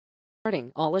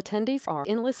All attendees are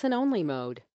in listen-only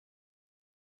mode.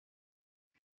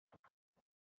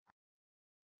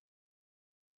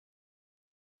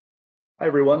 Hi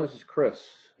everyone, this is Chris.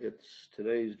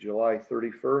 Today's July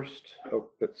 31st.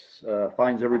 Hope it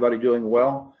finds everybody doing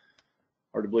well.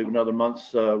 Hard to believe another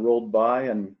month's rolled by,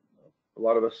 and a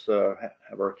lot of us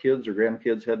have our kids or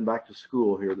grandkids heading back to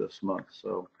school here this month.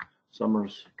 So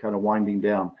summer's kind of winding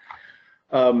down.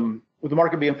 With the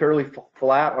market being fairly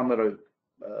flat, I'm going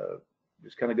to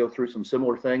just kind of go through some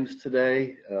similar things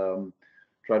today.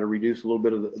 Try to reduce a little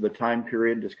bit of the time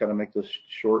period, just kind of make this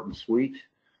short and sweet.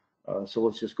 So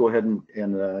let's just go ahead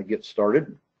and get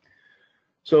started.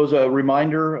 So as a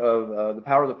reminder of the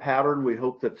power of the pattern, we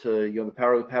hope that the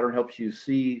power of the pattern helps you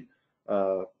see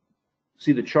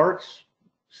the charts,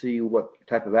 see what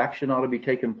type of action ought to be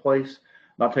taking place,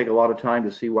 not take a lot of time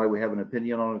to see why we have an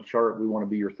opinion on a chart. We want to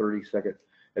be your 30-second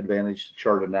advantage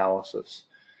chart analysis.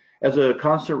 As a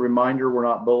constant reminder, we're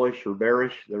not bullish or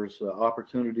bearish. There's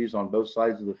opportunities on both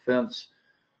sides of the fence.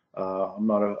 I'm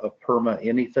not a perma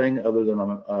anything other than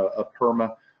I'm a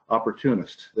perma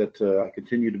opportunist. That I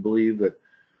continue to believe that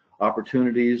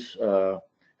opportunities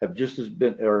have just as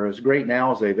great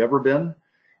now as they've ever been,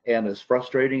 and as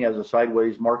frustrating as a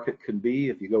sideways market can be.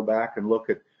 If you go back and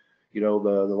look at, the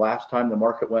last time the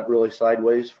market went really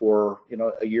sideways for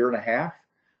a year and a half,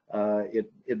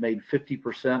 it made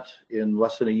 50% in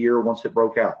less than a year once it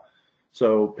broke out.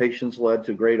 So patience led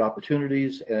to great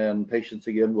opportunities, and patience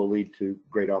again will lead to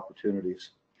great opportunities.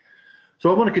 So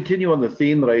I want to continue on the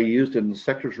theme that I used in the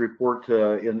sectors report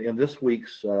in this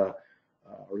week's or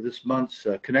this month's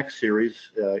Connect series,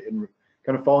 in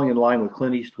kind of falling in line with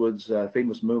Clint Eastwood's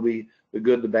famous movie, The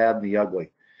Good, the Bad, and the Ugly.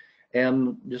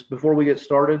 And just before we get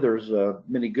started, there's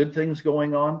many good things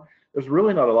going on. There's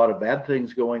really not a lot of bad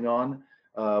things going on.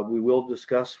 We will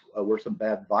discuss where some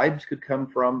bad vibes could come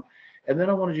from. And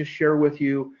then I want to just share with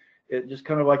you, just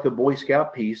kind of like the Boy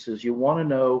Scout piece, is you want to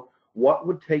know what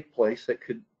would take place that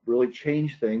could really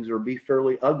change things or be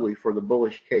fairly ugly for the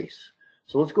bullish case.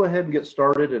 So let's go ahead and get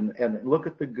started and look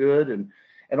at the good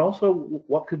and also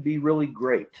what could be really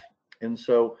great. And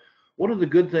so one of the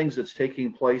good things that's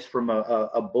taking place from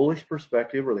a bullish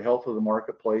perspective, or the health of the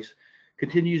marketplace,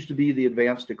 continues to be the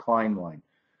advanced decline line.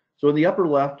 So in the upper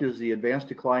left is the advanced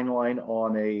decline line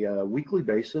on a weekly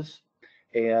basis,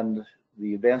 and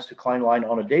the advanced decline line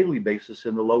on a daily basis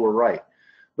in the lower right.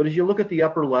 But as you look at the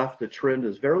upper left, the trend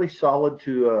is very solid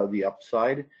to the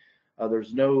upside.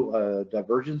 There's no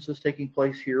divergences taking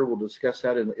place here. We'll discuss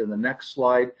that in the next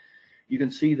slide. You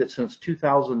can see that since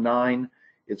 2009,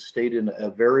 it's stayed in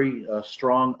a very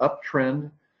strong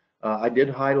uptrend. I did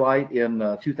highlight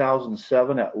in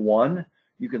 2007 at 1.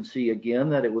 You can see again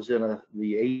that it was in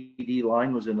the AD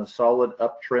line was in a solid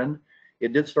uptrend.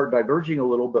 It did start diverging a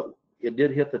little, but it did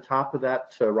hit the top of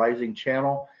that rising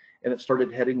channel, and it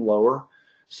started heading lower.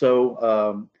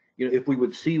 So if we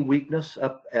would see weakness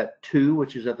up at 2,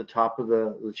 which is at the top of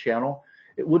the channel,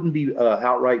 it wouldn't be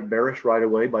outright bearish right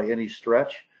away by any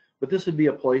stretch, but this would be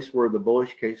a place where the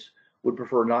bullish case would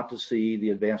prefer not to see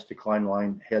the advanced decline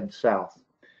line head south.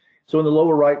 So in the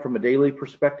lower right, from a daily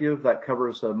perspective, that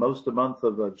covers most of the month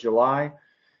of July.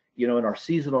 In our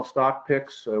seasonal stock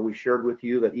picks, we shared with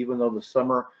you that even though the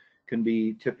summer can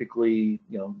be typically,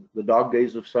 the dog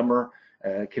days of summer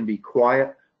can be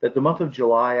quiet, that the month of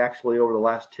July actually over the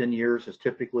last 10 years has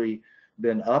typically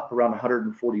been up around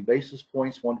 140 basis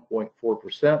points,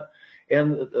 1.4%.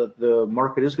 And the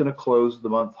market is going to close the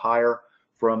month higher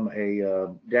from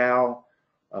a Dow,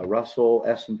 Russell,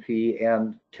 S&P,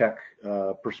 and tech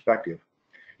perspective.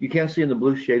 You can see in the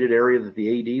blue shaded area that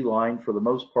the AD line for the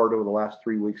most part over the last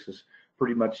 3 weeks is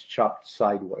pretty much chopped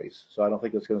sideways. So I don't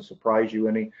think it's going to surprise you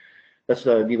any. That's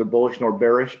neither bullish nor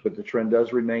bearish, but the trend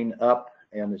does remain up,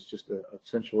 and it's just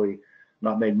essentially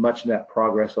not made much net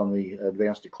progress on the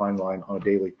advanced decline line on a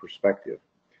daily perspective.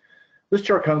 This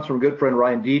chart comes from a good friend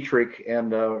Ryan Dietrich,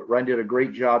 and Ryan did a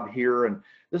great job here. And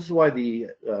this is why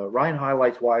Ryan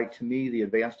highlights why, to me, the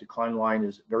advanced decline line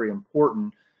is very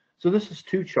important. So this is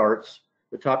 2 charts.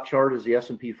 The top chart is the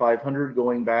S&P 500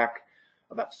 going back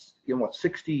about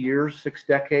 60 years, 6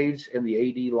 decades, and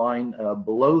the AD line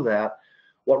below that.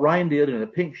 What Ryan did in a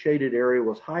pink shaded area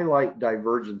was highlight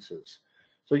divergences.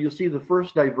 So you'll see the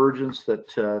first divergence that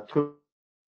took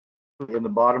in the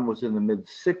bottom was in the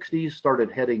mid-60s,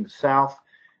 started heading south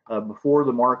before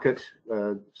the market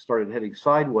started heading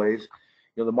sideways.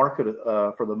 The market,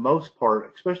 for the most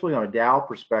part, especially on a Dow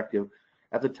perspective,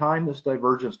 at the time this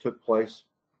divergence took place,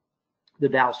 the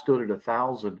Dow stood at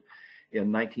 1,000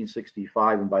 in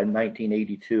 1965, and by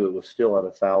 1982 it was still at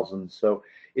 1,000. So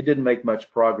it didn't make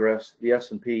much progress. The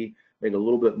S&P made a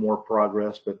little bit more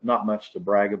progress, but not much to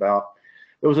brag about.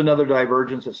 There was another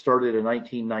divergence that started in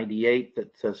 1998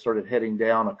 that started heading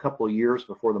down a couple of years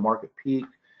before the market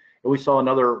peaked. And we saw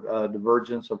another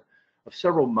divergence of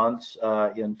several months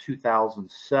in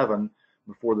 2007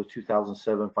 before the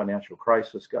 2007 financial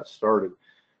crisis got started.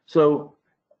 So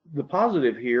the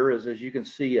positive here is, as you can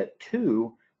see at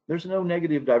 2, there's no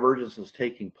negative divergences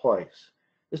taking place.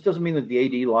 This doesn't mean that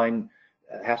the AD line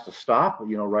has to stop,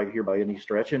 right here by any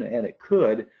stretch, and it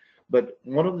could. But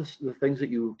one of the things that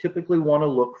you typically want to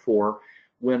look for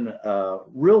when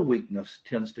real weakness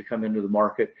tends to come into the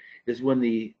market is when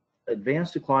the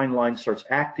advanced decline line starts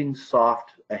acting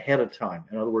soft ahead of time.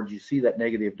 In other words, you see that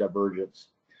negative divergence.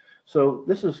 So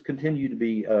this has continued to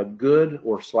be good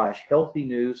or / healthy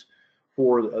news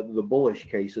for the bullish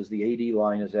cases. The AD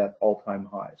line is at all-time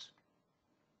highs.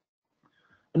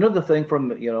 Another thing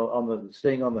from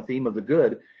staying on the theme of the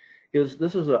good is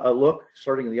this is a look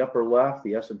starting in the upper left,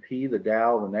 the S&P, the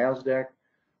Dow, the Nasdaq,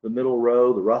 the middle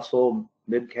row, the Russell,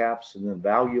 mid caps, and then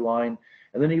value line,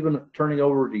 and then even turning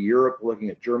over to Europe, looking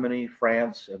at Germany,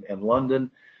 France, and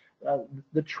London.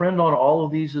 The trend on all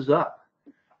of these is up.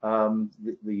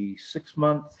 The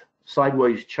 6-month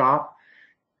sideways chop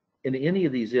in any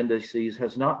of these indices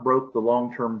has not broke the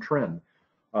long-term trend.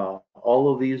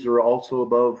 All of these are also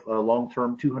above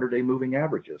long-term 200-day moving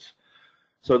averages.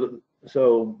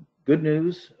 So good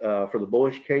news for the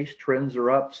bullish case. Trends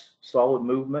are up, solid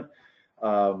movement.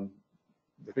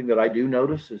 The thing that I do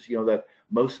notice is, that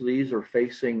most of these are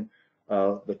facing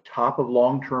the top of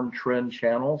long-term trend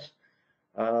channels.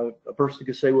 A person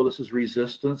could say, well, this is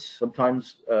resistance.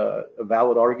 Sometimes a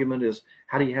valid argument is,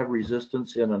 how do you have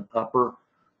resistance in an upper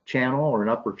channel or an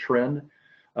upper trend?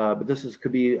 But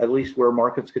could be at least where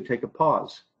markets could take a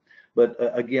pause. But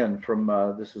again,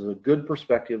 this is a good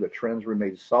perspective that trends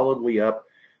remain solidly up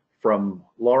from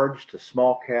large to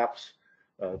small caps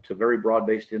to very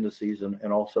broad-based indices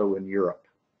and also in Europe.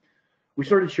 We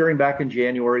started sharing back in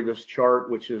January this chart,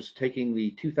 which is taking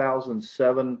the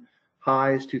 2007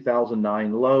 highs,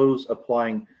 2009 lows,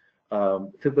 applying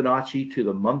Fibonacci to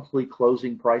the monthly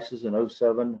closing prices in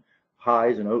 07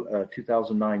 highs and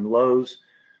 2009 lows.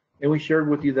 And we shared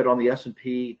with you that on the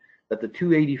S&P, that the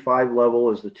 285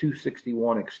 level is the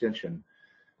 261 extension.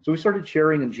 So we started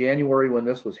sharing in January when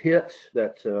this was hit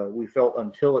that we felt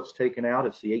until it's taken out,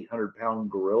 it's the 800-pound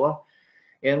gorilla.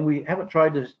 And we haven't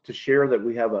tried to share that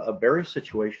we have a bearish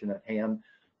situation at hand,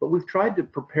 but we've tried to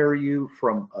prepare you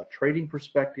from a trading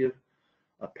perspective,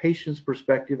 a patience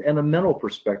perspective, and a mental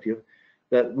perspective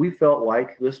that we felt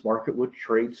like this market would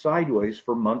trade sideways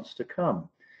for months to come.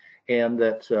 And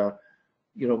that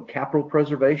capital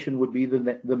preservation would be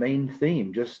the main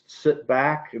theme. Just sit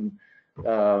back and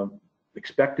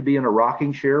expect to be in a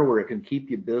rocking chair where it can keep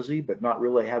you busy but not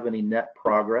really have any net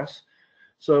progress.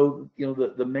 So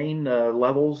the main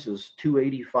levels is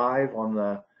 285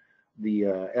 on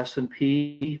the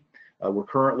S&P. We're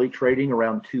currently trading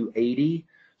around 280.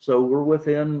 So we're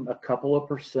within a couple of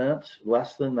percent,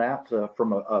 less than that,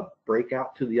 from a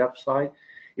breakout to the upside.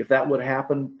 If that would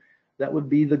happen, that would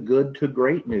be the good to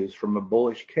great news from a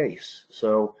bullish case.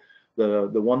 So the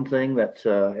one thing that,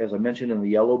 as I mentioned in the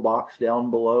yellow box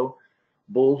down below,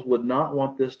 bulls would not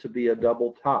want this to be a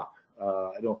double top.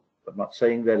 I'm not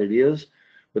saying that it is,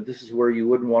 but this is where you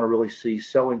wouldn't want to really see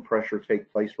selling pressure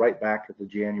take place right back at the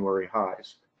January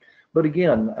highs. But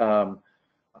again,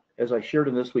 as I shared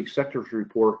in this week's sectors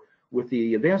report, with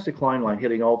the advanced decline line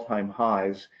hitting all-time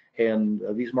highs and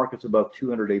these markets above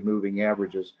 200-day moving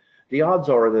averages, the odds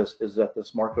are that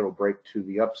this market will break to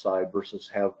the upside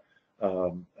versus have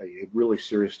a really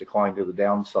serious decline to the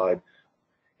downside.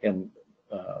 And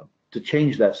to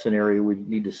change that scenario, we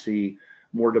need to see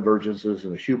more divergences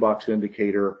in the shoebox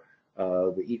indicator,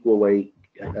 the equal weight,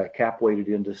 cap-weighted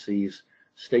indices,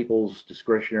 staples,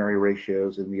 discretionary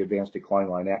ratios, and the advanced decline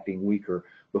line acting weaker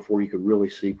before you could really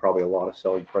see probably a lot of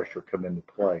selling pressure come into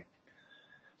play.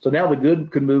 So now the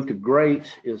good could move to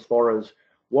great as far as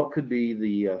what could be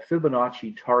the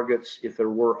Fibonacci targets if there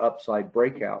were upside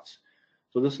breakouts.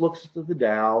 So this looks at the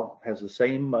Dow, has the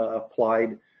same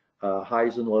applied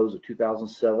highs and lows of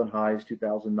 2007 highs,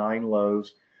 2009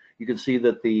 lows. You can see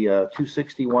that the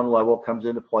 261 level comes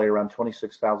into play around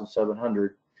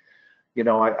 26,700.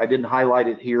 I didn't highlight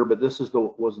it here, but this was the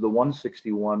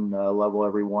 161 level,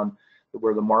 everyone,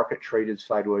 where the market traded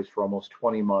sideways for almost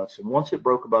 20 months. And once it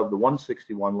broke above the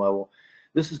 161 level,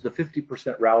 this is the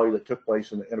 50% rally that took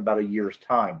place in about a year's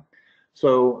time.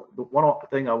 So the one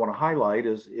thing I want to highlight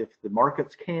is if the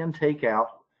markets can take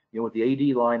out, with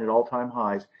the AD line at all-time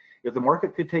highs, if the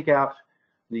market could take out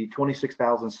the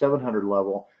 26,700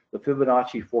 level, the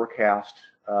Fibonacci forecast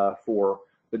for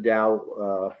the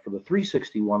Dow for the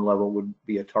 361 level would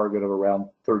be a target of around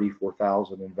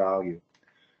 34,000 in value.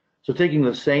 So taking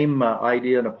the same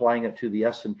idea and applying it to the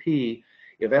S&P,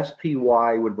 if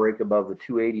SPY would break above the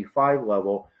 285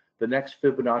 level, the next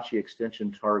Fibonacci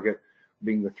extension target,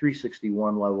 being the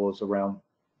 361 level, is around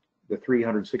the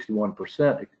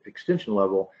 361% extension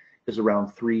level, is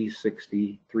around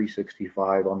 360,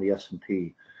 365 on the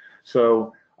S&P.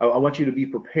 So I want you to be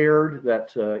prepared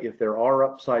that if there are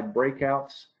upside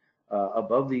breakouts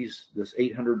above this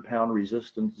 800-pound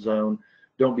resistance zone,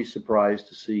 don't be surprised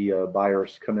to see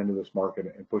buyers come into this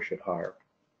market and push it higher.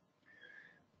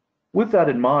 With that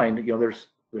in mind,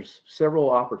 there's several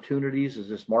opportunities as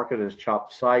this market has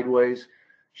chopped sideways.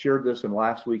 Shared this in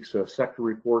last week's sector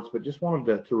reports, but just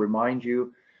wanted to remind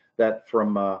you that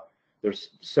there's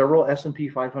several S&P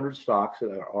 500 stocks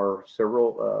that are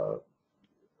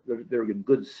they're in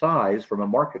good size from a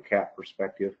market cap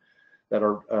perspective, that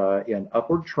are in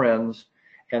upward trends,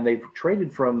 and they've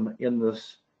traded in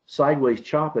this sideways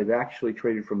chop. They've actually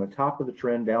traded from the top of the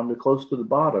trend down to close to the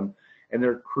bottom, and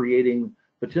they're creating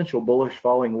potential bullish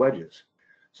falling wedges.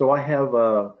 So I have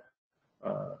a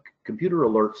computer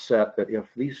alert set that if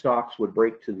these stocks would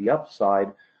break to the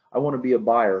upside, I want to be a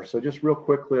buyer. So just real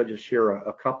quickly, I'll just share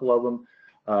a couple of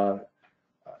them.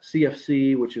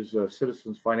 CFC, which is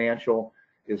Citizens Financial,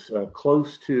 is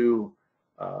close to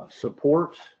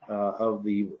support of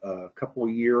the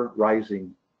couple-year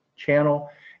rising channel,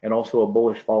 and also a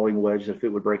bullish falling wedge. If it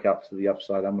would break out to the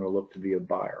upside, I'm going to look to be a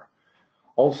buyer.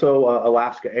 Also,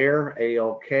 Alaska Air,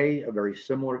 ALK, a very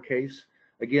similar case.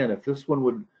 Again, if this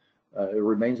one it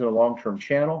remains in a long-term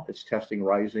channel, it's testing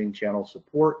rising channel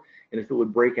support, and if it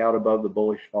would break out above the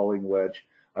bullish falling wedge,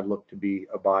 I'd look to be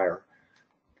a buyer.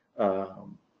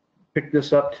 Pick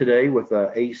this up today with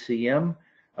ACM,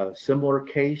 a similar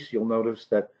case. You'll notice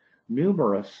that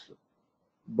numerous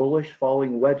bullish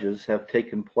falling wedges have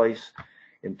taken place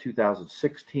in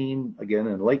 2016, again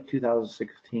in late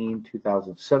 2016,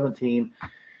 2017.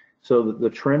 So the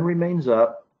trend remains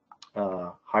up,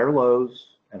 higher lows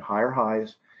and higher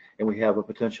highs, and we have a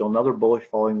potential another bullish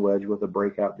falling wedge with a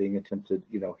breakout being attempted,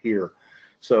 here.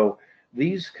 So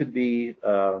these could be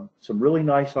some really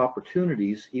nice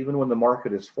opportunities, even when the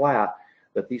market is flat,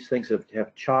 that these things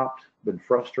have chopped, been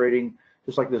frustrating.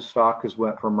 Just like this stock has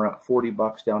went from around 40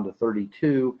 bucks down to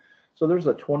 32. So there's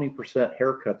a 20%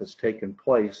 haircut that's taken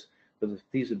place, but if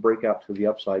these would break out to the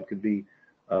upside, could be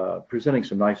presenting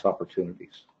some nice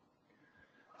opportunities.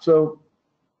 So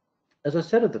as I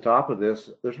said at the top of this,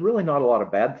 there's really not a lot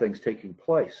of bad things taking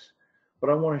place, but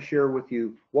I want to share with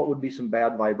you what would be some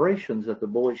bad vibrations that the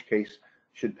bullish case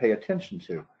should pay attention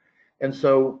to. And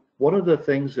so one of the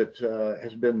things that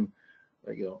has been,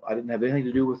 I didn't have anything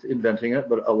to do with inventing it,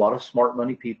 but a lot of smart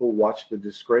money people watch the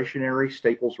discretionary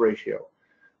staples ratio,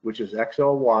 which is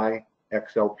XLY,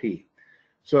 XLP.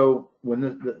 So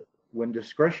when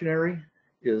discretionary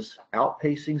is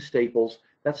outpacing staples,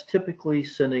 that's typically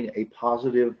sending a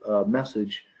positive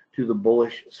message to the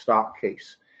bullish stock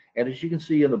case. And as you can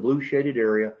see in the blue shaded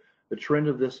area, the trend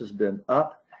of this has been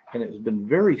up, and it has been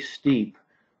very steep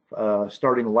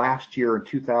starting last year in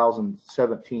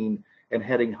 2017 and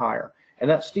heading higher. And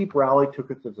that steep rally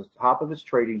took it to the top of its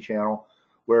trading channel,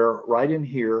 where right in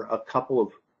here, a couple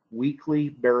of weekly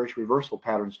bearish reversal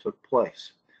patterns took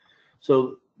place.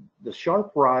 So the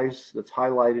sharp rise that's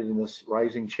highlighted in this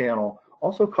rising channel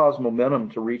also caused momentum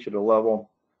to reach at a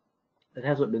level that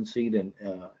hasn't been seen in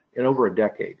over a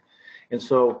decade. And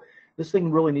so this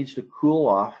thing really needs to cool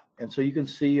off. And so you can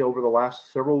see over the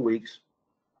last several weeks,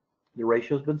 the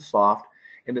ratio has been soft,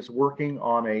 and it's working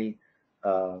on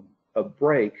a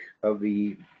break of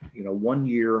the 1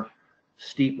 year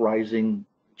steep rising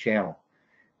channel.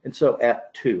 And so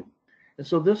at 2. And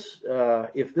so this,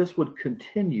 if this would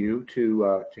continue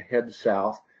to head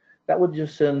south, that would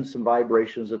just send some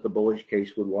vibrations that the bullish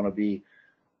case would want to be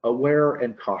aware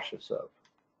and cautious of.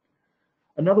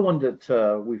 Another one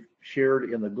that we've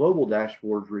shared in the global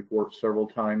dashboard report several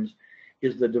times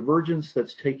is the divergence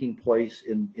that's taking place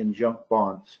in junk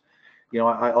bonds.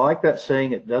 I like that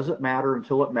saying, it doesn't matter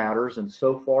until it matters, and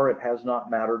so far it has not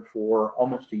mattered for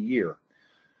almost a year.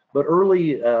 But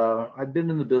I've been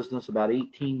in the business about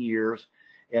 18 years,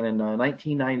 and in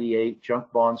 1998, junk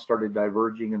bonds started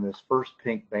diverging in this first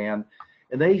pink band,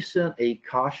 and they sent a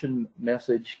caution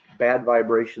message, bad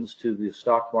vibrations to the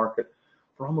stock market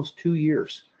for almost 2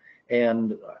 years.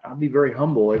 And I'll be very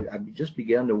humble, I just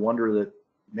began to wonder that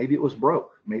maybe it was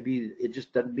broke. Maybe it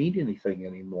just doesn't mean anything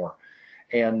anymore.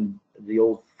 And the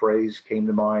old phrase came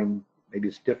to mind, maybe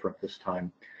it's different this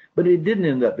time. But it didn't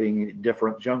end up being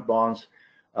different. Junk bonds,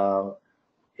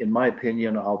 in my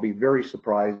opinion, I'll be very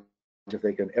surprised if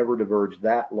they can ever diverge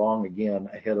that long again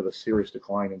ahead of a serious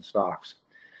decline in stocks.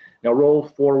 Now roll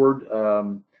forward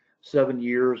 7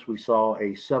 years, we saw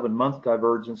a 7-month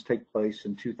divergence take place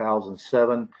in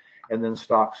 2007, and then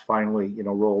stocks finally,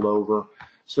 rolled over.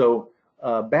 So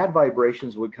bad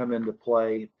vibrations would come into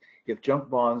play if junk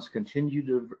bonds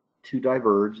continue to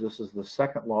diverge. This is the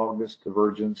second longest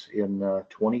divergence in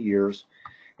 20 years,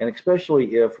 and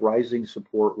especially if rising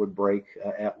support would break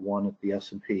at 1 at the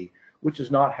S&P, which has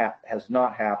not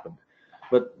happened.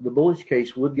 But the bullish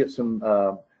case would get some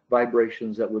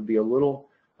vibrations that would be a little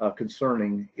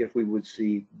concerning if we would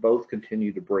see both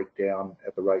continue to break down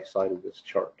at the right side of this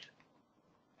chart.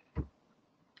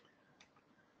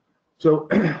 So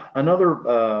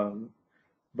another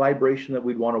vibration that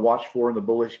we'd want to watch for in the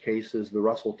bullish case is the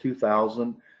Russell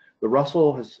 2000. The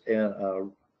Russell has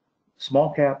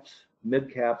small caps,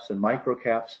 mid caps, and micro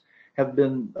caps have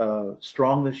been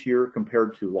strong this year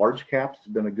compared to large caps.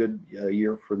 It's been a good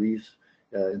year for these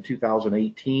in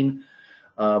 2018.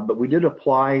 But we did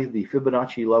apply the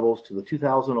Fibonacci levels to the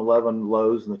 2011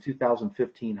 lows and the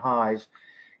 2015 highs.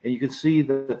 And you can see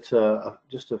that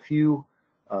just a few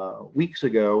weeks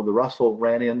ago, the Russell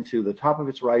ran into the top of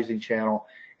its rising channel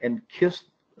and just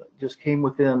came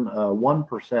within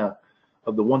 1%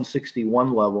 of the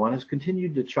 161 level and has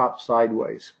continued to chop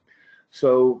sideways.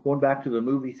 So going back to the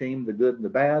movie theme, the good and the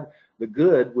bad, the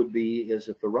good would be is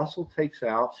if the Russell takes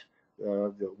out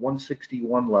the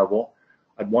 161 level,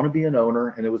 I'd want to be an owner,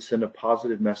 and it would send a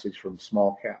positive message from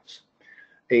small caps.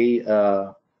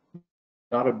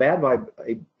 Not a bad vibe,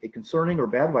 a concerning or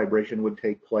bad vibration would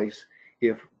take place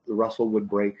if the Russell would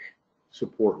break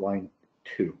support line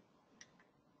 2.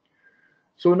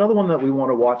 So another one that we want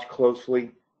to watch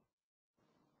closely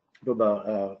from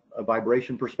a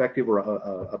vibration perspective or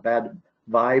a bad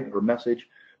vibe or message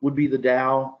would be the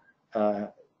Dow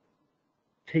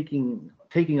taking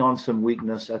on some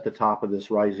weakness at the top of this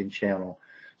rising channel.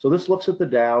 So this looks at the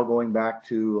Dow going back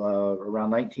to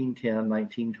around 1910,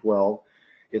 1912.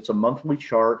 It's a monthly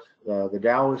chart. The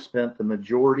Dow has spent the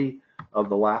majority of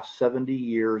the last 70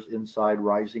 years inside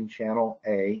rising channel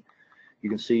A. You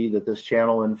can see that this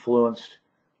channel influenced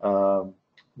the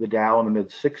Dow in the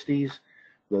mid-60s.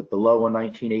 The low in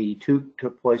 1982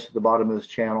 took place at the bottom of this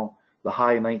channel. The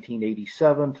high in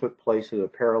 1987 took place at a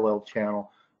parallel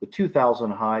channel. The 2000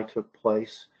 high took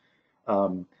place.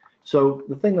 So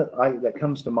the thing that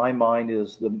comes to my mind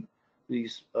is the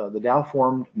Dow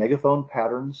formed megaphone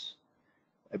patterns.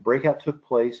 A breakout took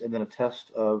place, and then a test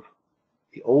of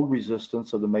the old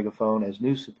resistance of the megaphone as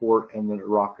new support, and then it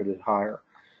rocketed higher.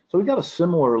 So we got a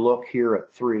similar look here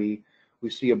at 3. We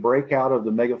see a breakout of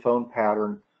the megaphone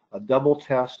pattern, a double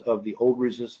test of the old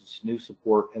resistance, new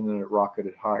support, and then it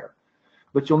rocketed higher.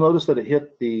 But you'll notice that it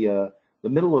hit the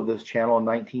middle of this channel in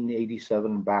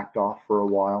 1987 and backed off for a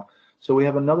while. So we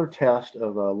have another test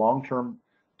of a long-term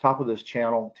top of this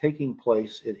channel taking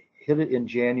place. It hit it in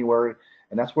January,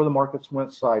 and that's where the markets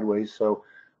went sideways. So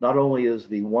not only is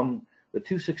the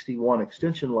 261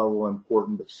 extension level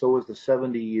important, but so is the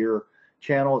 70-year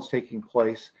channel that's taking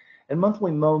place. And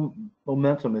monthly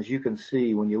momentum, as you can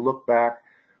see, when you look back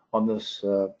on this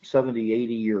 70,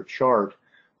 80-year chart,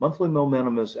 monthly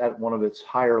momentum is at one of its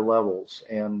higher levels.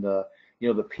 And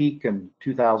the peak in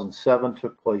 2007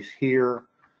 took place here,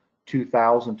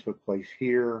 2000 took place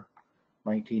here,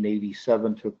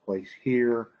 1987 took place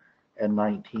here, and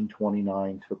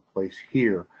 1929 took place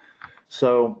here.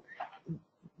 So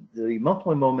the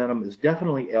monthly momentum is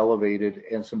definitely elevated,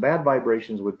 and some bad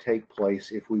vibrations would take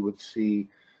place if we would see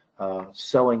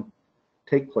selling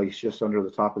take place just under the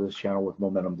top of this channel with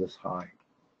momentum this high.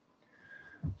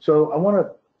 So I want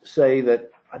to say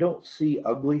that I don't see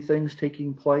ugly things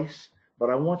taking place, but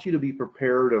I want you to be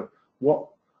prepared of what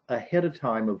ahead of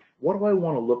time of what do I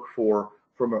want to look for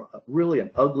from really an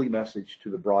ugly message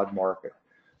to the broad market.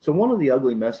 So one of the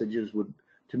ugly messages would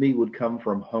come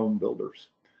from home builders.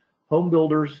 Home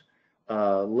builders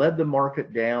led the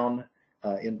market down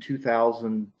in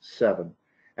 2007.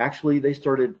 Actually, they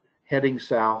started heading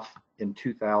south in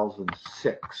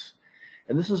 2006.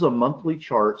 And this is a monthly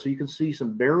chart, so you can see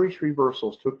some bearish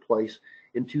reversals took place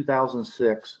in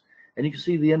 2006, and you can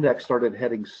see the index started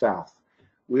heading south.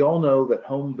 We all know that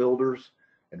home builders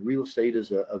and real estate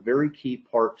is a very key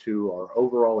part to our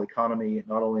overall economy,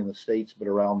 not only in the States, but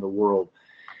around the world.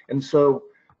 And so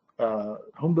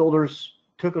home builders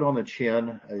took it on the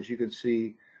chin. As you can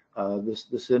see,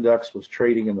 this index was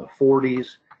trading in the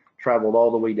 40s, traveled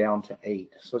all the way down to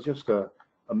 8. So just a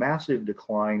massive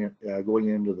decline going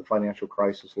into the financial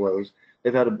crisis lows.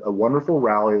 They've had a wonderful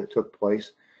rally that took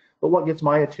place. But what gets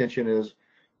my attention is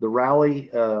the rally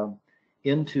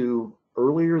into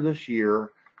earlier this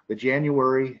year, the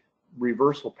January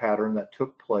reversal pattern that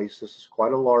took place. This is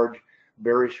quite a large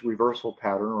bearish reversal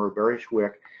pattern, or a bearish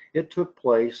wick. It took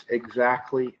place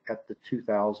exactly at the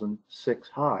 2006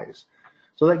 highs.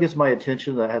 So that gets my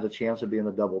attention. That has a chance of being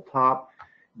a double top.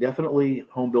 Definitely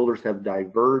home builders have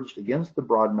diverged against the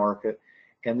broad market,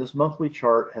 and this monthly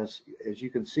chart has, as you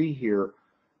can see here,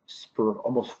 for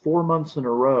almost 4 months in a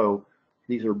row,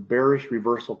 these are bearish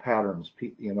reversal patterns.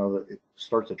 You know, it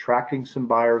starts attracting some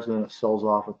buyers and then it sells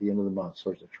off at the end of the month.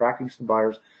 Starts attracting some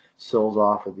buyers, sells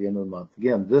off at the end of the month.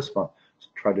 Again, this month,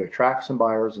 tried to attract some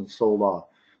buyers and sold off.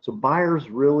 So buyers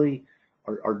really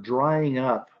are drying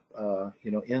up,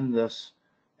 you know, in this,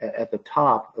 at the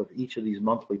top of each of these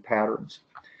monthly patterns.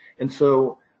 And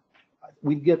so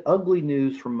we'd get ugly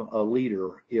news from a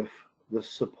leader if the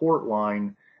support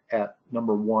line at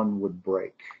number 1 would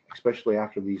break, especially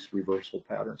after these reversal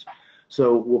patterns.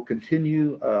 So we'll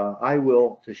continue, I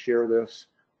will, to share this,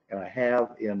 and I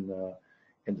have in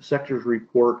the sectors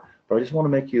report, but I just want to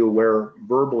make you aware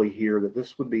verbally here that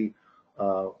this would be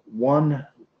one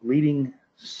leading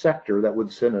sector that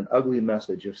would send an ugly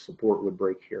message if support would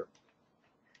break here.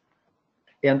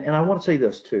 And I want to say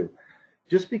this too,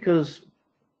 just because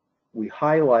we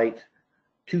highlight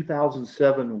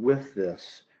 2007 with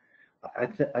this,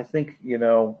 I think, you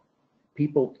know,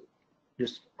 people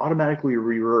just automatically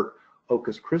revert, oh,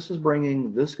 because Chris is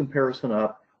bringing this comparison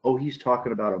up, oh, he's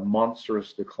talking about a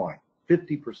monstrous decline,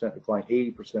 50% decline,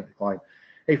 80% decline.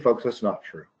 Hey, folks, that's not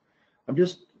true. I'm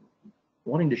just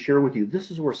wanting to share with you,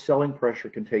 this is where selling pressure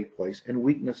can take place and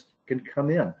weakness can come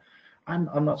in.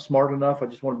 I'm not smart enough. I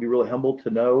just want to be really humble to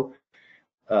know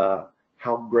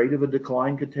how great of a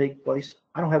decline could take place.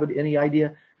 I don't have any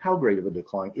idea how great of a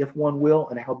decline, if one will,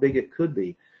 and how big it could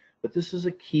be. But this is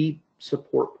a key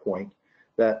support point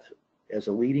that, as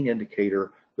a leading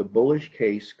indicator, the bullish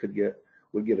case would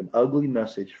get an ugly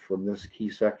message from this key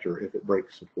sector if it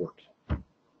breaks support.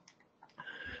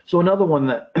 So another one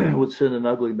that would send an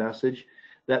ugly message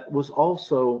that was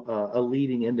also a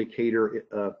leading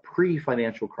indicator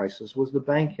pre-financial crisis was the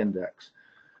bank index.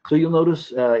 So you'll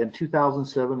notice in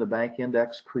 2007, the bank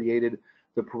index created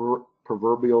the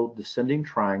proverbial descending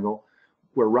triangle,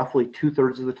 where roughly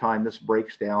 2/3 of the time this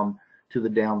breaks down to the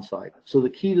downside. So the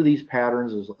key to these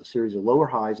patterns is a series of lower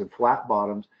highs and flat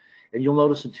bottoms. And you'll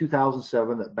notice in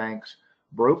 2007 that banks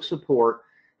broke support,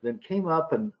 then came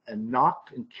up and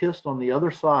knocked and kissed on the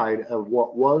other side of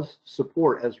what was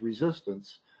support as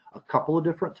resistance a couple of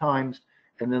different times,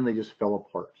 and then they just fell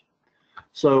apart.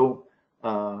 So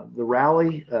the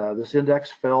rally, this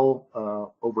index fell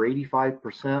over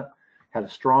 85%, had a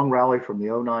strong rally from the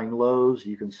 09 lows.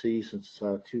 You can see since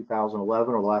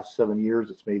 2011, or the last 7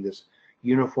 years, it's made this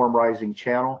uniform rising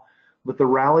channel. But the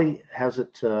rally has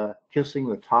it kissing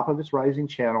the top of its rising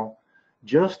channel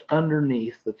just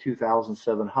underneath the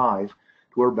 2007 highs,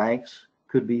 to where banks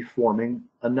could be forming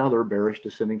another bearish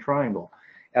descending triangle.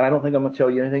 And I don't think I'm going to tell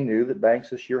you anything new that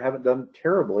banks this year haven't done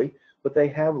terribly, but they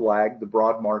have lagged the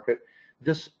broad market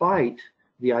despite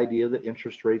the idea that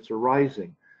interest rates are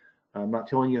rising. I'm not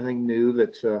telling you anything new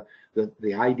that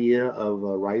the idea of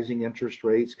rising interest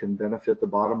rates can benefit the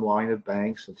bottom line of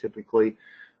banks, and typically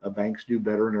banks do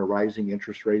better in a rising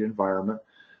interest rate environment.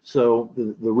 So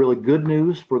the really good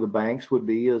news for the banks would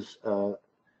be is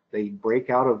they break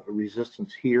out of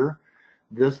resistance here.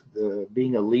 This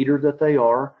being a leader that they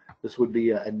are, this would be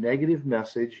a negative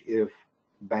message if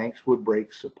banks would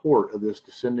break support of this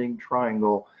descending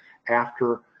triangle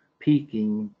after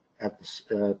peaking at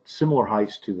the, similar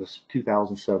heights to the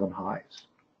 2007 highs.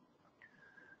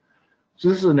 So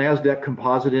this is a Nasdaq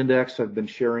Composite Index. I've been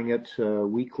sharing it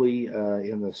weekly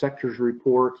in the sectors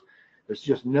report. There's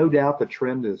just no doubt the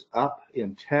trend is up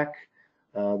in tech.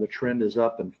 The trend is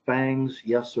up in FANGs.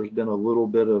 Yes, there's been a little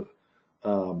bit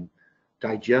of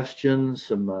digestion,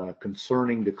 some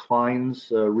concerning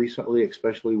declines recently,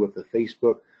 especially with the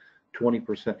Facebook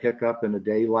 20% hiccup in a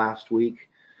day last week.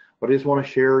 But I just want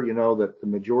to share, you know, that the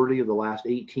majority of the last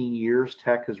 18 years,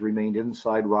 tech has remained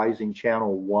inside rising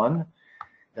channel 1.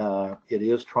 It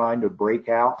is trying to break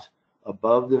out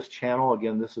above this channel.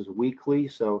 Again, this is weekly,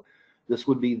 so this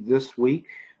would be this week.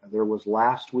 There was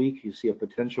last week. You see a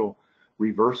potential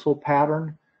reversal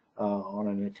pattern on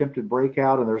an attempted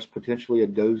breakout, and there's potentially a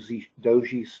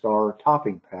doji star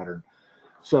topping pattern.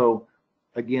 So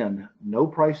again, no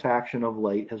price action of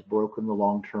late has broken the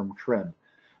long-term trend.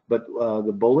 But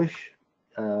the bullish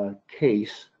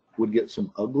case would get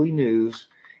some ugly news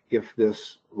if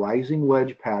this rising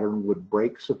wedge pattern would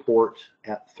break support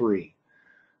at 3.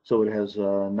 So it has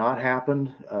not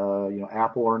happened. You know,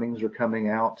 Apple earnings are coming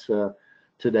out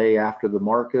today after the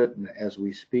market, and as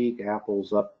we speak,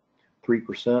 Apple's up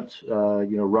 3%.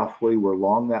 You know, roughly, we're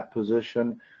long that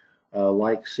position.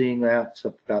 like seeing that. It's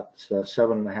up about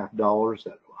 $7.50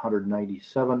 at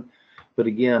 197. But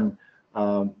again,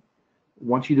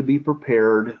 want you to be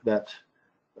prepared that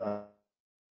I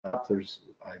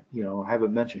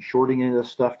haven't mentioned shorting any of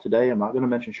this stuff today. I'm not going to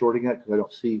mention shorting it because I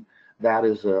don't see that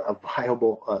as a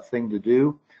viable thing to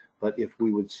do. But if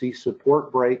we would see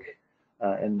support break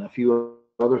and a few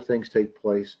other things take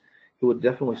place, it would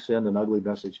definitely send an ugly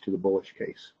message to the bullish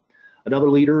case. Another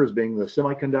leader is being the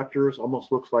semiconductors.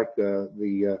 Almost looks like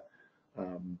the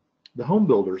home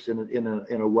builders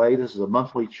in a way. This is a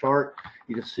monthly chart.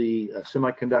 You can see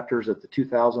semiconductors at the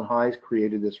 2000 highs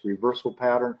created this reversal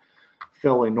pattern,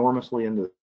 fell enormously into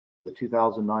the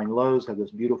 2009 lows, had this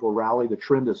beautiful rally. The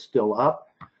trend is still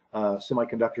up.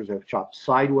 Semiconductors have chopped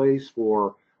sideways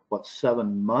for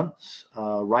 7 months,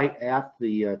 right at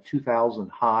the 2000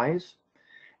 highs.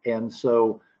 And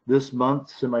so this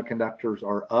month, semiconductors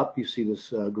are up. You see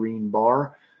this green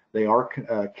bar. They are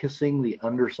kissing the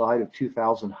underside of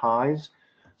 2000 highs.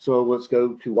 So let's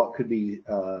go to what could be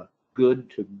good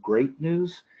to great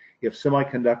news. If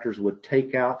semiconductors would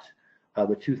take out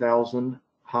the 2000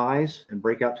 highs and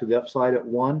break out to the upside at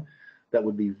 1, that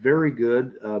would be very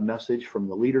good message from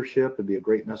the leadership. It'd be a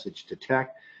great message to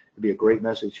tech. It'd be a great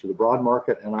message to the broad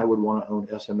market, and I would want to own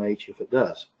SMH if it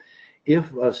does.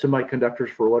 If semiconductors,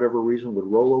 for whatever reason, would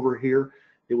roll over here,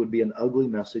 it would be an ugly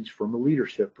message from a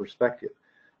leadership perspective.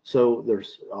 So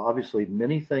there's obviously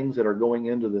many things that are going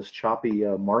into this choppy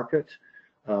market.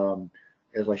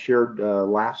 As I shared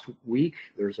last week,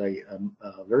 there's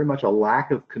very much a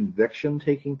lack of conviction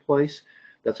taking place.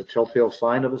 That's a telltale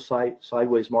sign of a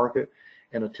sideways market,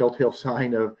 and a telltale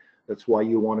sign of that's why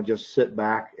you want to just sit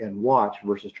back and watch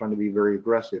versus trying to be very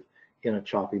aggressive in a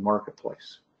choppy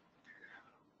marketplace.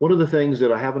 One of the things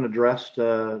that I haven't addressed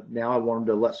now, I wanted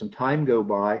to let some time go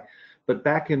by, but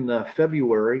back in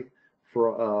February,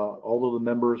 for all of the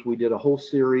members, we did a whole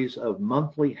series of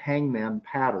monthly Hangman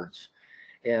Patterns.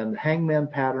 And Hangman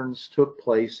Patterns took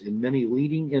place in many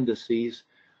leading indices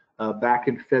back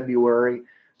in February.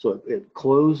 So it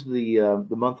closed the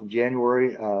month of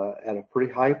January at a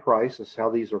pretty high price. That's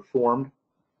how these are formed.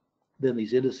 Then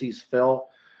these indices fell,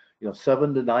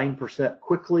 7 to 9%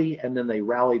 quickly, and then they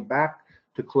rallied back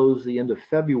to close the end of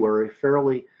February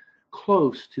fairly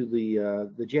close to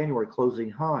the January closing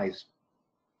highs.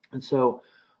 And so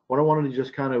what I wanted to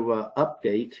just kind of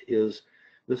update is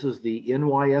this is the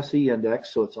NYSE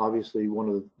index, so it's obviously one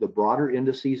of the broader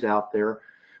indices out there.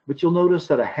 But you'll notice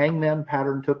that a hangman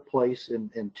pattern took place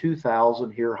in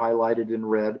 2000 here, highlighted in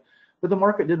red, but the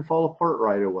market didn't fall apart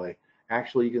right away.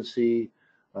 Actually, you can see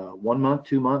 1 month,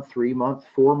 2 month, 3 month,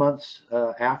 4 months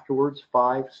afterwards,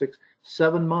 5, 6,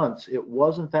 7 months. It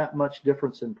wasn't that much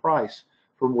difference in price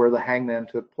from where the hangman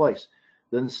took place.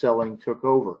 Then selling took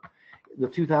over. The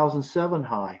 2007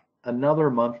 high, another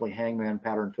monthly hangman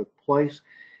pattern took place.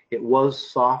 It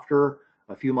was softer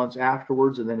a few months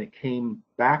afterwards, and then it came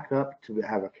back up to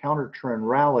have a counter trend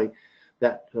rally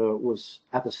that was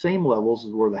at the same levels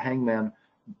as where the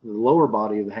lower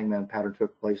body of the hangman pattern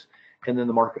took place, and then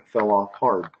the market fell off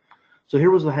hard. So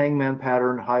here was the hangman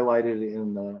pattern highlighted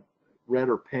in red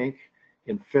or pink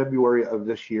in February of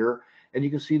this year, and you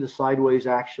can see the sideways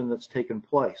action that's taken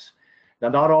place. Now,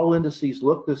 not all indices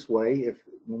look this way.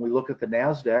 When we look at the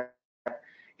Nasdaq,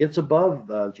 it's above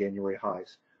January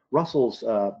highs. Russell's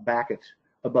back at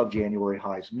above January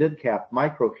highs, mid cap,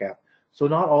 micro cap. So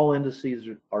not all indices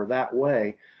are that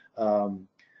way,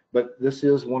 but this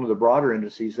is one of the broader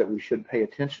indices that we should pay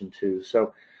attention to.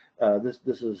 So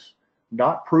this is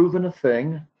not proven a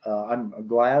thing. I'm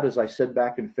glad, as I said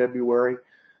back in February,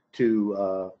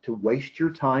 to waste your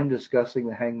time discussing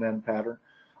the hangman pattern.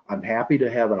 I'm happy to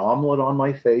have an omelet on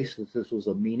my face that this was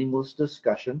a meaningless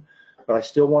discussion, but I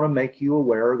still want to make you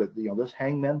aware that this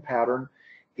hangman pattern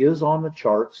is on the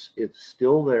charts. It's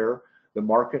still there. The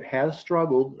market has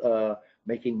struggled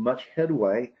making much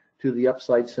headway to the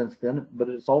upside since then, but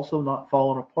it's also not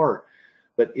fallen apart.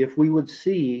 But if we would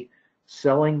see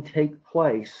selling take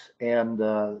place and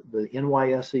the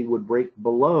NYSE would break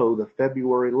below the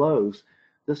February lows,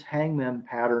 this hangman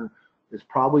pattern is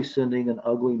probably sending an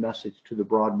ugly message to the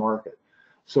broad market.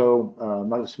 So I'm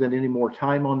not going to spend any more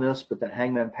time on this, but that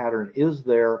hangman pattern is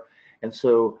there. And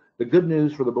so the good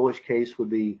news for the bullish case would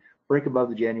be break above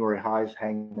the January highs,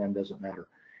 hangman doesn't matter.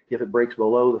 If it breaks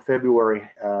below the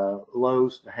February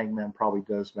lows, the hangman probably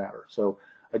does matter. So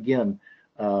again,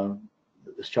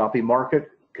 this choppy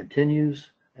market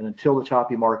continues, and until the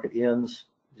choppy market ends,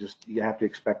 you have to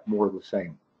expect more of the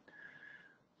same.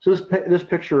 So this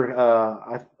picture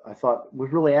I thought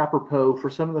was really apropos for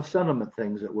some of the sentiment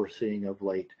things that we're seeing of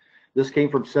late. This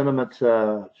came from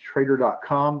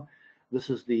sentimenttrader.com. This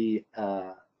is the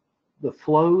the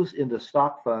flows into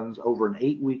stock funds over an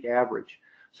 8-week average.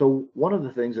 So one of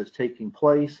the things that's taking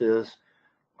place is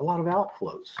a lot of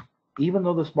outflows. Even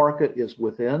though this market is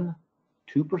within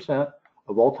 2%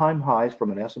 of all-time highs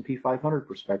from an S&P 500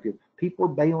 perspective, people are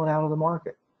bailing out of the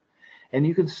market. And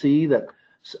you can see that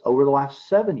over the last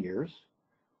 7 years,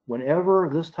 whenever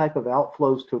this type of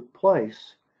outflows took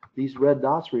place, these red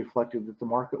dots reflected that the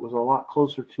market was a lot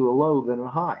closer to a low than a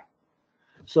high.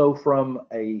 So from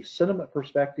a sentiment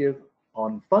perspective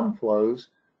on fund flows,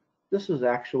 this is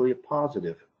actually a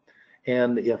positive.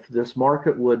 And if this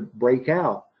market would break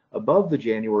out above the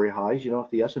January highs, if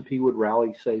the S&P would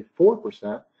rally, say,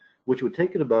 4%, which would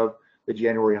take it above the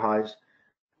January highs,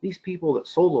 these people that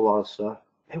sold a lot of stuff,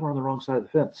 they were on the wrong side of the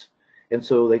fence. And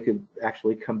so they could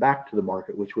actually come back to the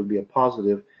market, which would be a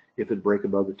positive if it break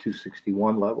above the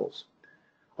 261 levels.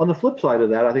 On the flip side of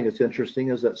that, I think it's interesting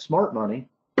is that smart money,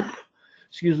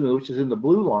 excuse me, which is in the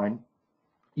blue line,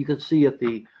 you can see at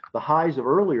the highs of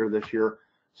earlier this year,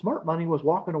 smart money was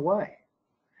walking away.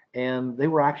 And they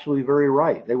were actually very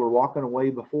right. They were walking away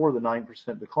before the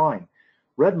 9% decline.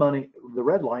 Red money, the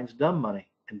red line's dumb money,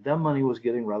 and dumb money was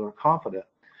getting rather confident.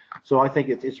 So I think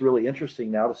it's really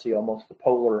interesting now to see almost the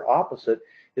polar opposite,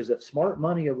 is that smart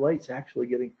money of late's actually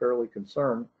getting fairly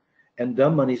concerned, and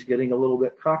dumb money's getting a little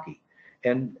bit cocky.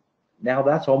 And now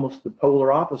that's almost the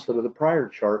polar opposite of the prior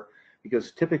chart,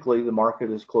 because typically the market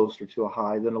is closer to a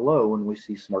high than a low when we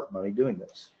see smart money doing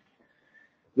this.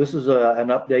 This is an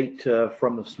update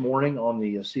from this morning on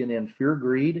the CNN Fear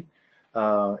Greed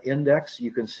index.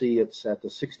 You can see it's at the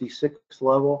 66th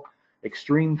level.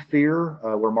 Extreme fear,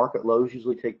 where market lows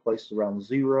usually take place around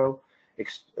 0.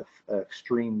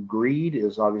 Extreme greed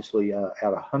is obviously at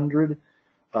 100.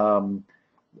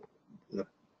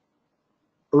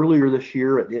 Earlier this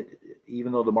year,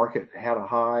 even though the market had a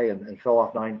high and fell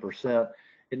off 9%,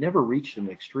 it never reached an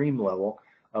extreme level.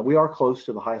 We are close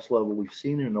to the highest level we've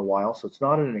seen in a while, so it's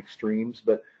not in extremes,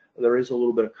 but there is a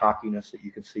little bit of cockiness that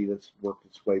you can see that's worked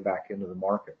its way back into the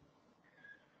market.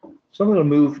 So I'm going to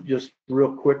move just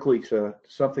real quickly to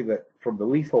something that from the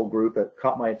lethal group that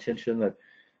caught my attention. That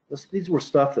these were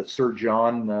stuff that Sir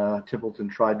John Templeton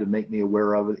tried to make me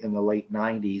aware of in the late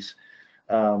 90s.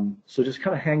 So just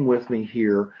kind of hang with me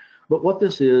here. But what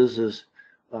this is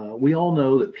we all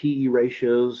know that PE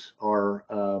ratios are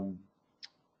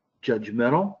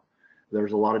judgmental.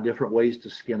 There's a lot of different ways to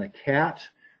skin a cat.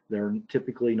 They're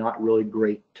typically not really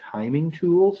great timing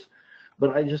tools.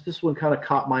 But this one kind of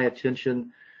caught my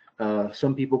attention.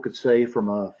 Some people could say from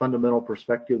a fundamental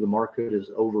perspective, the market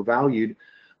is overvalued.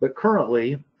 But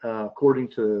currently, according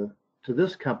to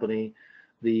this company,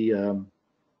 the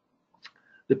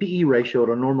PE ratio at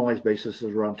a normalized basis is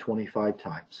around 25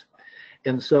 times.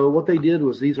 And so what they did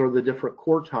was these are the different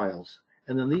quartiles.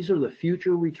 And then these are the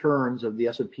future returns of the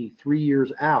S&P 3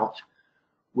 years out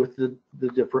with the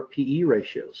different PE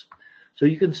ratios. So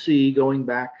you can see going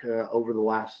back over the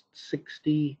last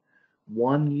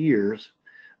 61 years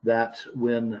that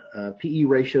when PE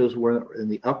ratios were in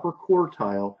the upper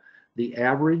quartile, the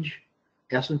average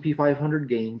S&P 500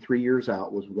 gain 3 years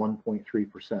out was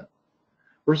 1.3%.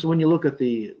 Versus when you look at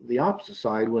the opposite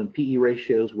side, when PE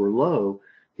ratios were low,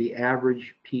 the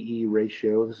average PE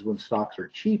ratio, this is when stocks are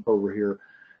cheap over here,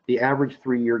 the average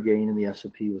 3-year gain in the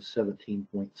S&P was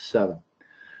 17.7.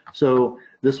 So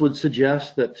this would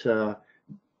suggest that,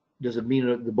 does it mean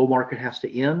that the bull market has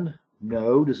to end?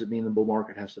 No. Does it mean the bull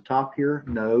market has to top here?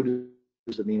 No.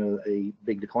 Does it mean a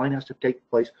big decline has to take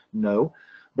place? No.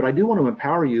 But I do want to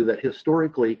empower you that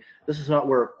historically, this is not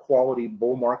where quality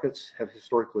bull markets have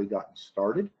historically gotten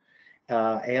started.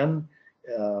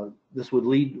 This would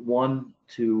lead one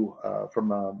to,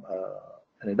 from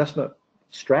an investment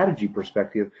strategy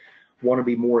perspective, want to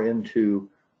be more into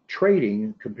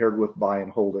trading compared with buy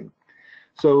and holding.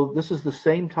 So this is the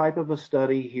same type of a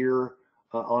study here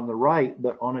on the right,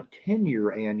 but on a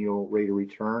 10-year annual rate of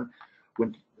return.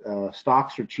 When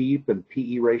stocks are cheap and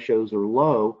PE ratios are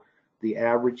low, the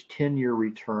average 10-year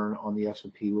return on the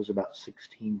S&P was about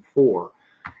 16.4.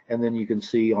 And then you can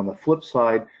see on the flip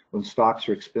side, when stocks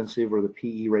are expensive or the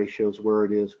PE ratios where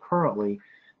it is currently,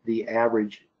 the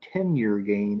average 10-year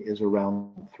gain is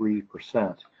around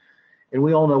 3%. And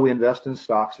we all know we invest in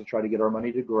stocks to try to get our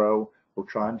money to grow. We're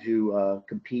trying to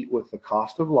compete with the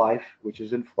cost of life, which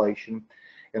is inflation.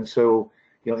 And so,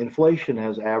 inflation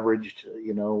has averaged,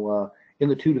 in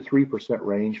the 2 to 3%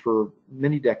 range for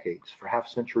many decades, for half a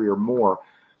century or more.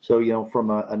 So, from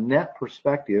a net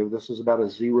perspective, this is about a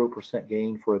 0%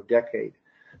 gain for a decade.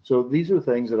 So these are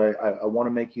things that I want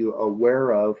to make you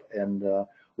aware of, and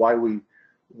why we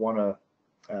want to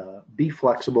be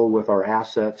flexible with our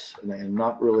assets and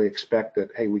not really expect that,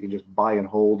 hey, we can just buy and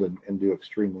hold and do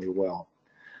extremely well.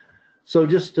 So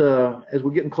just as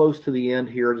we're getting close to the end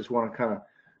here, I just want to kind of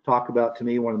talk about, to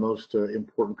me, one of the most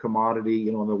important commodity,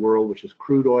 in the world, which is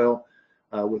crude oil.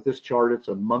 With this chart, it's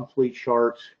a monthly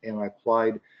chart, and I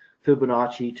applied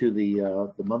Fibonacci to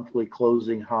the monthly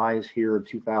closing highs here in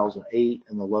 2008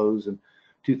 and the lows in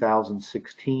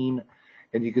 2016.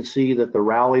 And you can see that the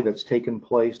rally that's taken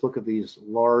place, look at these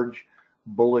large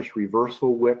bullish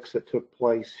reversal wicks that took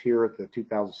place here at the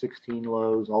 2016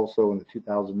 lows, also in the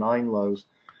 2009 lows.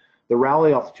 The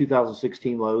rally off the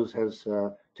 2016 lows has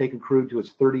taken crude to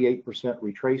its 38%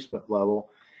 retracement level.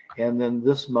 And then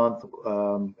this month,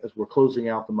 as we're closing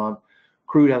out the month,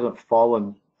 crude hasn't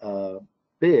fallen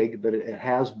big, but it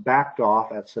has backed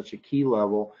off at such a key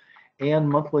level. And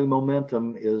monthly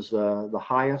momentum is the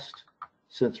highest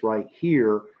since right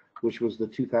here, which was the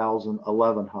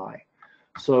 2011 high.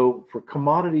 So for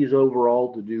commodities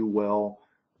overall to do well,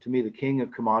 to me, the king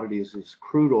of commodities is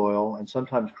crude oil, and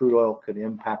sometimes crude oil could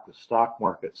impact the stock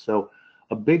market. So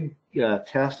a big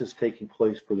test is taking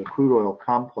place for the crude oil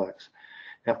complex.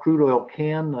 Now, crude oil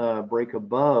can break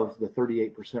above the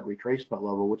 38% retracement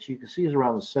level, which you can see is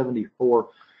around the $74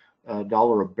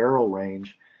 a barrel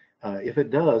range. If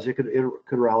it does, it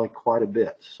could rally quite a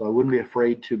bit. So I wouldn't be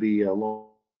afraid to be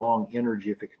long energy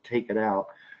if it could take it out.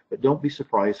 But don't be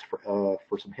surprised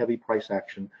for some heavy price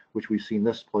action, which we've seen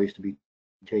this place to be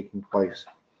taking place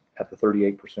at the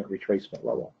 38% retracement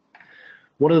level.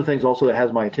 One of the things also that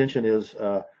has my attention is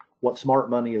what smart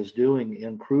money is doing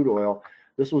in crude oil.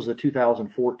 This was a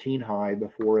 2014 high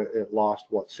before it lost,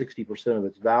 60% of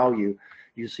its value.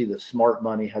 You see that smart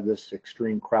money had this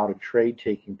extreme crowded trade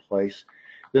taking place.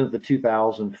 Then at the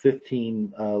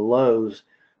 2015 lows,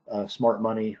 smart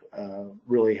money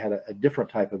really had a different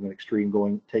type of an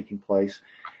extreme taking place.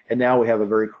 And now we have a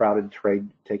very crowded trade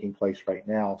taking place right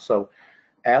now. So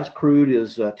as crude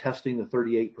is testing the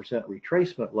 38%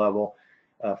 retracement level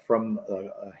from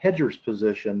a hedger's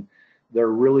position, they're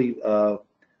really, to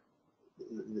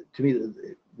me,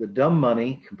 the dumb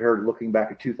money, compared to looking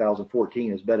back at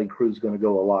 2014, is betting crude's going to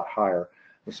go a lot higher.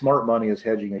 The smart money is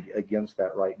hedging against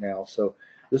that right now. So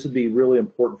this would be really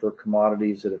important for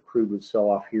commodities, that if crude would sell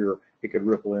off here, it could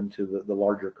ripple into the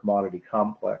larger commodity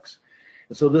complex.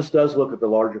 And so this does look at the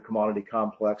larger commodity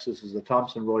complex. This is the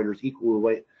Thomson Reuters equal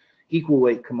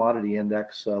weight commodity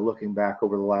index, looking back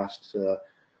over the last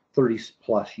 30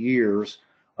 plus years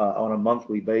on a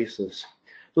monthly basis.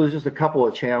 So there's just a couple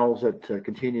of channels that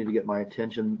continue to get my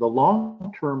attention. The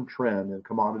long-term trend in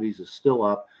commodities is still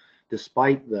up,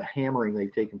 despite the hammering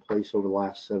they've taken place over the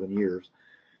last 7 years.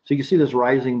 So you can see this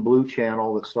rising blue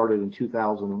channel that started in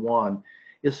 2001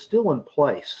 is still in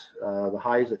place. The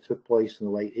highs that took place in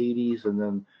the late 80s, and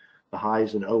then the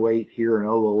highs in 08 here in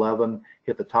 011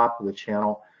 hit the top of the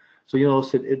channel. So you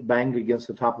notice it banged against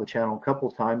the top of the channel a couple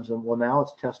of times, and well, now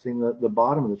it's testing the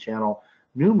bottom of the channel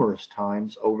numerous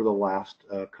times over the last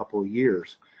couple of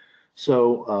years.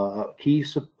 So a key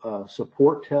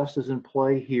support test is in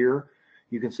play here.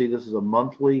 You can see this is a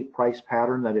monthly price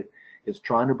pattern that it's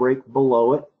trying to break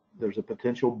below it. There's a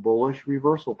potential bullish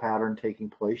reversal pattern taking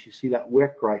place. You see that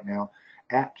wick right now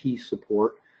at key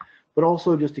support. But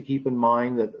also just to keep in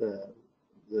mind that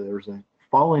there's a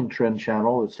falling trend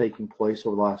channel that's taking place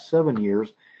over the last 7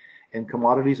 years, and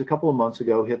commodities a couple of months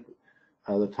ago hit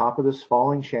the top of this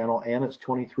falling channel and its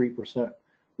 23%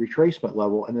 retracement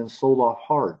level, and then sold off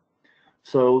hard.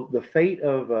 So the fate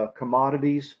of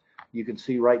commodities, you can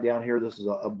see right down here, this is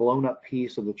a blown up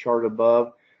piece of the chart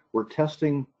above. We're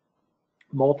testing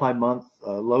multi-month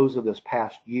lows of this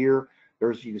past year.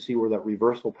 You can see where that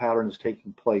reversal pattern is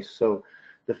taking place. So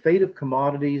the fate of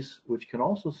commodities, which can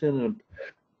also send an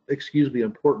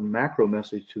important macro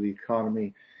message to the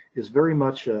economy, is very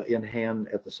much in hand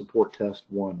at the support test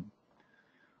 1.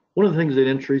 One of the things that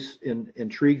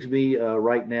intrigues me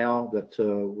right now that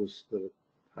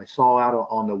I saw out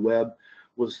on the web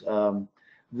was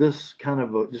this kind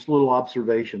of just a little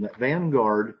observation that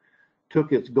Vanguard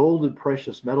took its gold and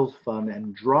precious metals fund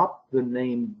and dropped the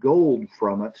name gold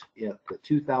from it at the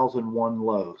 2001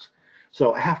 lows.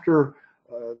 So after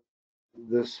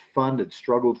this fund had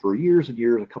struggled for years and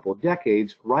years, a couple of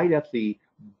decades, right at the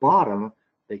bottom,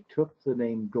 they took the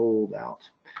name gold out.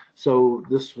 So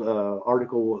this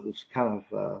article was kind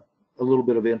of a little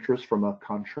bit of interest from a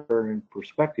contrarian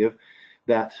perspective,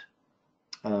 that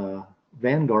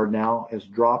Vanguard now is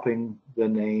dropping the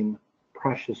name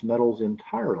precious metals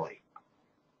entirely.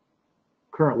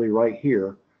 Currently right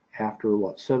here, after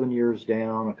 7 years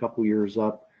down, a couple years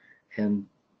up, and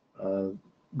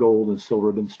gold and silver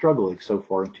have been struggling so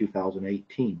far in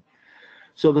 2018.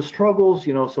 So the struggles,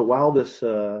 so while this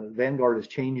Vanguard is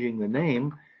changing the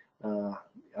name,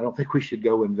 I don't think we should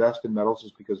go invest in metals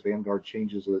just because Vanguard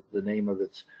changes the name of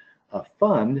its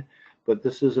fund. But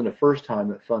this isn't the first time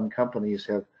that fund companies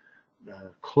have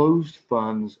closed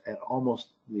funds at almost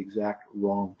the exact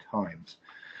wrong times.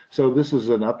 So this is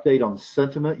an update on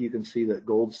sentiment. You can see that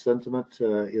gold sentiment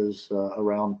is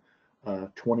around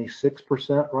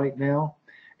 26% right now.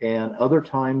 And other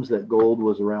times that gold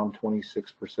was around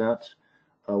 26%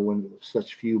 when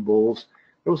such few bulls.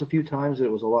 There was a few times that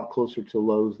it was a lot closer to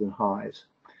lows than highs.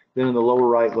 Then in the lower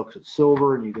right looks at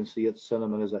silver, and you can see its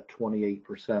sentiment is at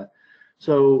 28%.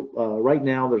 So right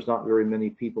now there's not very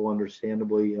many people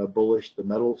understandably bullish the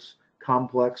metals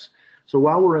complex. So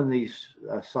while we're in these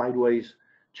sideways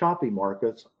choppy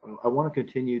markets, I want to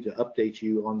continue to update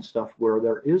you on stuff where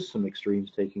there is some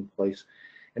extremes taking place.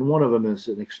 And one of them is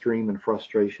an extreme and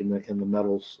frustration in the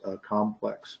metals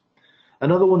complex.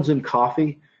 Another one's in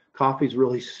coffee. Coffee's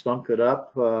really stunk it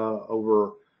up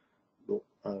over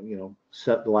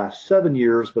the last 7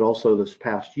 years, but also this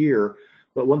past year.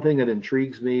 But one thing that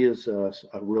intrigues me is a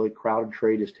really crowded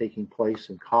trade is taking place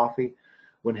in coffee.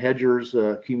 When hedgers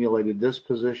accumulated this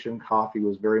position, coffee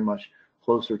was very much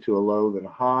closer to a low than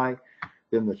a high.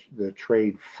 Then the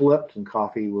trade flipped and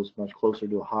coffee was much closer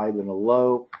to a high than a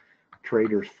low.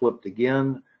 Traders flipped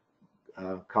again.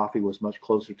 Coffee was much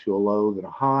closer to a low than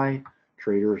a high.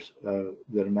 Traders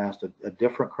that amassed a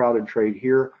different crowded trade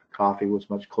here, coffee was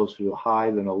much closer to a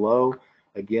high than a low.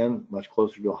 Again, much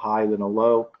closer to a high than a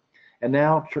low. And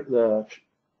now the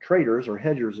traders, or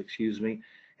hedgers, excuse me,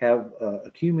 have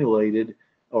accumulated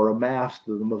or amassed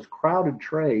the most crowded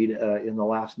trade in the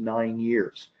last 9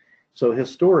 years. So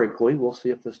historically, we'll see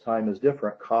if this time is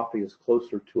different. Coffee is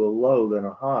closer to a low than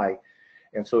a high.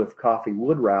 And so if coffee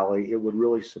would rally, it would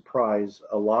really surprise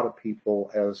a lot of people,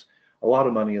 as a lot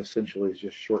of money essentially is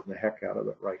just shorting the heck out of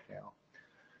it right now.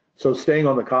 So staying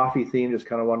on the coffee theme, just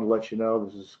kind of wanted to let you know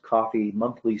this is coffee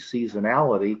monthly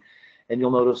seasonality. And you'll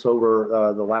notice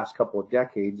over the last couple of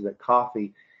decades that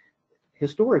coffee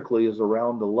historically is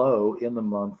around the low in the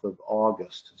month of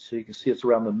August. So you can see it's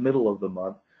around the middle of the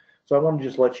month. So I want to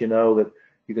just let you know that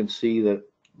you can see that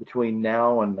between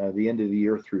now and the end of the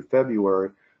year through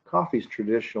February, coffee is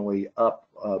traditionally up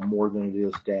more than it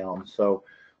is down. So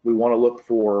we want to look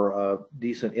for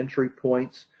decent entry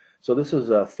points. So this is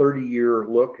a 30-year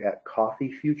look at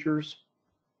coffee futures.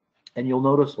 And you'll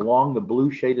notice along the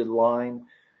blue shaded line,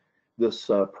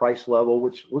 this price level,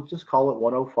 which we'll just call it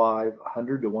 105,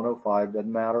 100 to 105,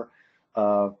 doesn't matter,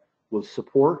 was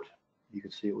support. You can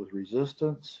see it was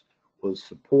resistance, was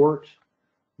support.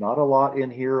 Not a lot in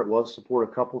here. It was support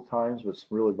a couple times, but some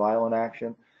really violent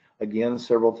action. Again,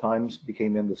 several times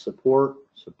became into support,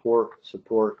 support,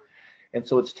 support. And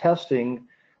so it's testing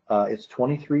its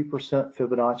 23%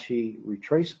 Fibonacci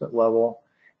retracement level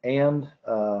and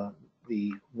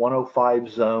the 105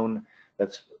 zone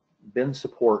that's been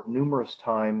support numerous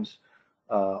times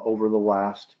over the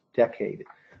last decade.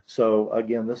 So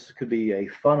again, this could be a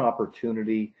fun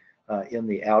opportunity in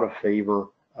the out of favor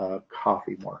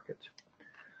coffee market.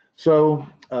 So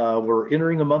we're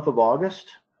entering the month of August.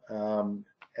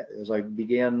 As I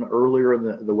began earlier in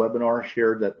the webinar,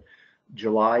 shared that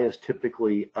July is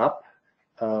typically up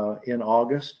in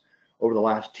August. Over the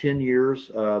last 10 years,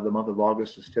 the month of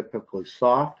August is typically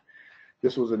soft.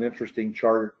 This was an interesting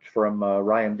chart from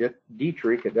Ryan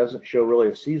Dietrich. It doesn't show really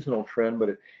a seasonal trend, but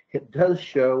it does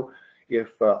show if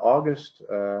August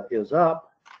is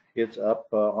up, it's up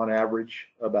on average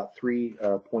about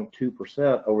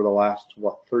 3.2% over the last,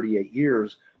 38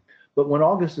 years. But when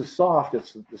August is soft,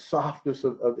 it's the softest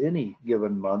of any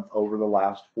given month over the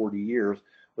last 40 years,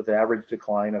 with an average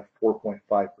decline of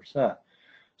 4.5%.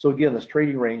 So again, this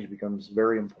trading range becomes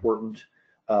very important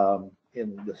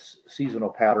in the seasonal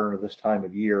pattern of this time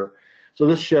of year. So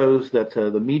this shows that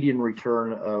the median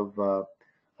return of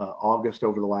August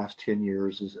over the last 10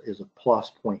 years is a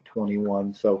plus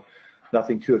 0.21. So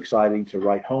nothing too exciting to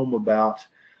write home about.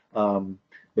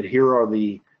 But here are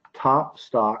the top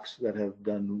stocks that have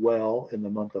done well in the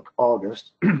month of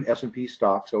August, S&P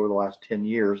stocks over the last 10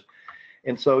 years.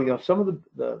 And so, some of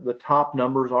the top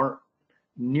numbers aren't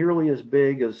nearly as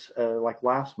big as like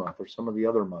last month or some of the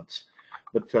other months.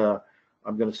 But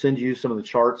I'm going to send you some of the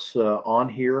charts on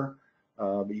here.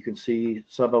 But you can see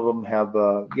some of them have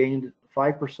gained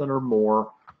 5% or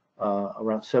more,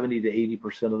 around 70 to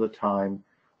 80% of the time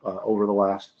over the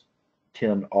last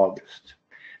 10 August.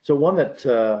 So one that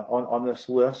on this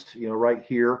list, right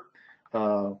here,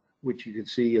 which you can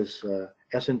see is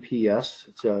S&PS.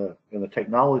 It's in the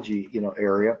technology,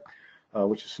 area,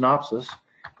 which is Synopsys.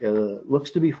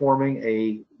 Looks to be forming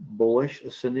a bullish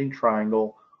ascending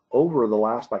triangle over the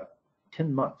last like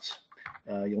 10 months.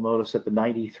 You'll notice at the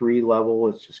 93 level,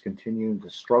 it's just continuing to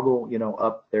struggle, you know,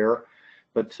 up there.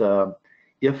 But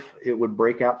if it would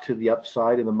break out to the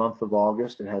upside in the month of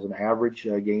August, it has an average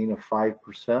gain of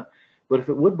 5%. But if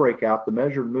it would break out, the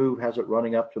measured move has it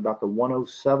running up to about the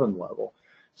 107 level.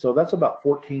 So that's about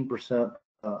 14%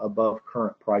 above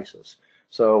current prices.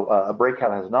 So a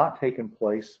breakout has not taken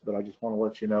place, but I just want to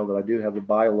let you know that I do have a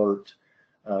buy alert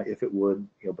if it would,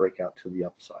 you know, break out to the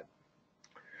upside.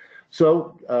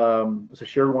 So as I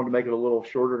shared, I wanted to make it a little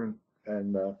shorter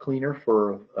and cleaner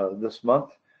for this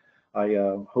month. I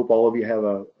hope all of you have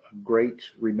a great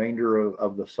remainder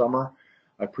of the summer.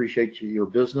 I appreciate your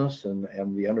business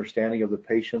and the understanding of the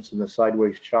patience in the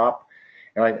sideways chop.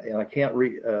 And I can't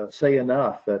say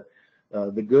enough that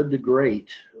the good to great,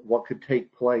 what could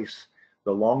take place,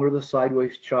 the longer the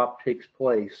sideways chop takes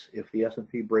place, if the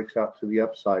S&P breaks out to the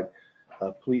upside,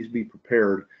 please be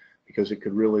prepared, because it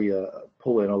could really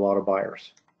pull in a lot of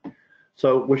buyers.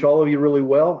 So wish all of you really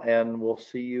well, and we'll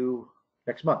see you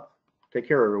next month. Take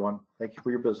care, everyone. Thank you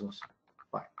for your business.